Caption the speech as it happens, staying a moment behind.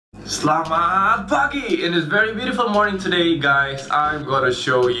Selamat pagi! In this very beautiful morning today, guys, I'm gonna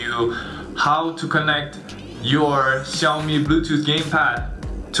show you how to connect your Xiaomi Bluetooth Gamepad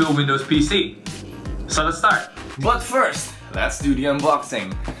to a Windows PC. So let's start. But first, let's do the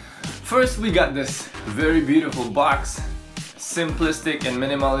unboxing. First, we got this very beautiful box, simplistic and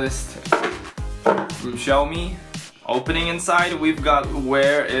minimalist from Xiaomi. Opening inside, we've got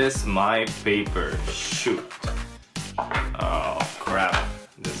where is my paper? Shoot. Oh crap.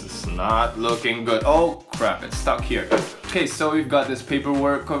 This is not looking good. Oh crap, it's stuck here. Okay, so we've got this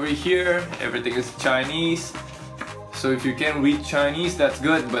paperwork over here. Everything is Chinese. So if you can read Chinese, that's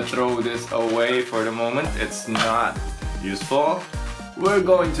good, but throw this away for the moment. It's not useful. We're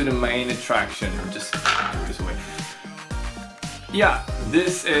going to the main attraction. Just throw this away. Yeah,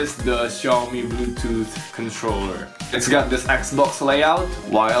 this is the Xiaomi Bluetooth controller. It's got this Xbox layout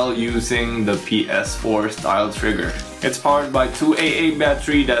while using the PS4 style trigger. It's powered by 2 AA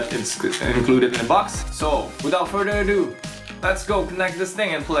battery that is included in the box. So without further ado, let's go connect this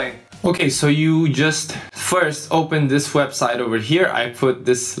thing and play. Okay, so you just first open this website over here. I put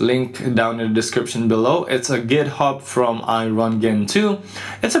this link down in the description below. It's a Github from I Run Gen 2.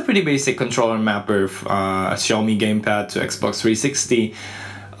 It's a pretty basic controller mapper, Xiaomi Gamepad to Xbox 360.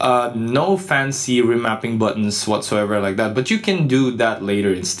 No fancy remapping buttons whatsoever like that, but you can do that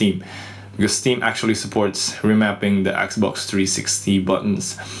later in Steam, because Steam actually supports remapping the Xbox 360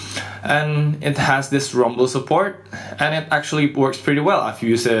 buttons. And it has this rumble support, and it actually works pretty well. I've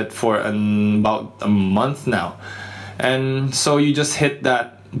used it for about a month now. And so you just hit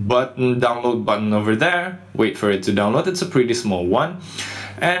that button, download button over there, wait for it to download. It's a pretty small one.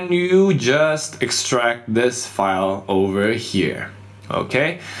 And you just extract this file over here.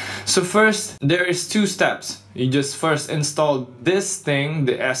 Okay, so first there is two steps. You just first install this thing,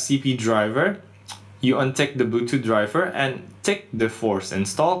 the SCP driver. You untick the Bluetooth driver and tick the force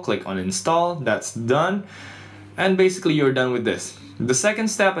install. Click on install. That's done, and basically you're done with this. The second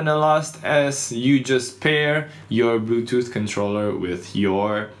step and the last is you just pair your Bluetooth controller with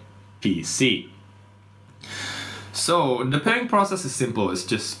your PC. So the pairing process is simple. It's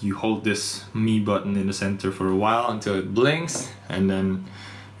just you hold this Mi button in the center for a while until it blinks, and then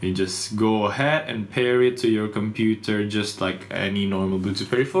you just go ahead and pair it to your computer just like any normal Bluetooth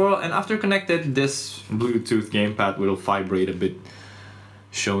peripheral. And after connected, this Bluetooth gamepad will vibrate a bit,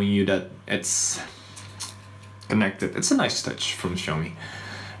 showing you that it's connected. It's a nice touch from Xiaomi.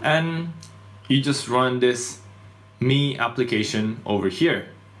 And you just run this Mi application over here.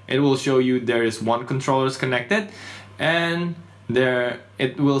 It will show you there is one controller connected, and there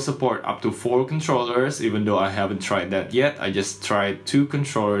it will support up to 4 controllers, even though I haven't tried that yet. I just tried 2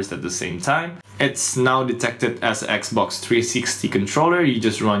 controllers at the same time. It's now detected as an Xbox 360 controller. You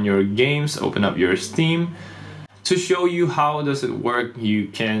just run your games, open up your Steam. To show you how does it work, you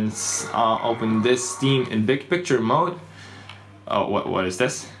can open this Steam in big picture mode. Oh, what is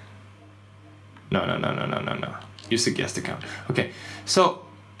this? No. Use a guest account. Okay, so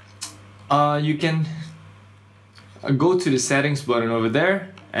you can go to the settings button over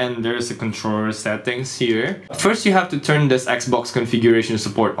there, and there's a controller settings here. First, you have to turn this Xbox configuration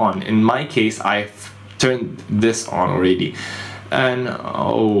support on. In my case, I've turned this on already. And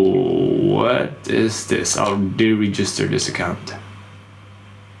oh, what is this? I'll deregister this account.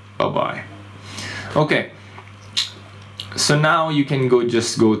 Bye-bye. Okay, so now you can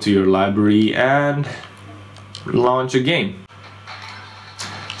just go to your library and launch a game.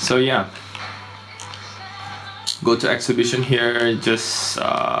 So yeah, go to exhibition here, just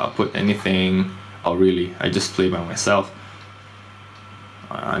put anything. Oh really, I just play by myself.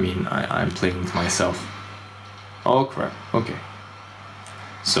 I'm playing with myself. Oh crap, okay.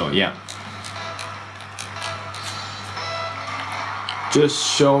 So yeah, just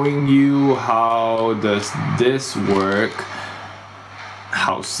showing you how does this work,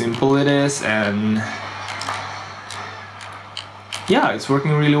 how simple it is, and yeah, it's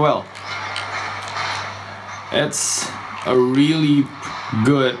working really well. It's a really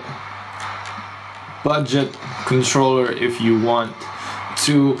good budget controller if you want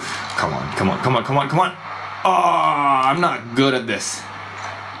to. Come on. Oh, I'm not good at this.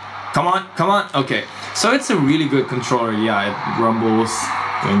 Come on. Okay, so it's a really good controller. Yeah, it rumbles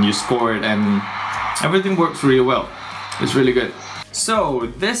when you score it, and everything works really well. It's really good. So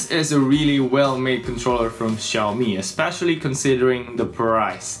this is a really well-made controller from Xiaomi, especially considering the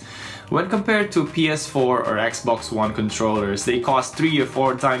price. When compared to PS4 or Xbox One controllers, they cost 3 or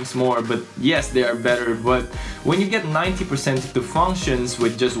 4 times more, but yes, they are better, but when you get 90% of the functions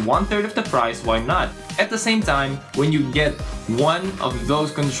with just 1/3 of the price, why not? At the same time, when you get one of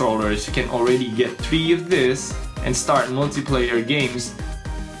those controllers, you can already get 3 of this and start multiplayer games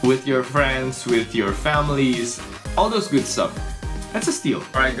with your friends, with your families, all those good stuff. That's a steal.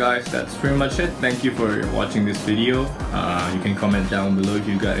 Alright guys, that's pretty much it. Thank you for watching this video. You can comment down below if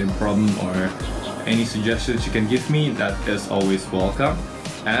you got any problem or any suggestions you can give me. That is always welcome.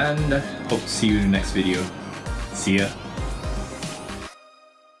 And hope to see you in the next video. See ya.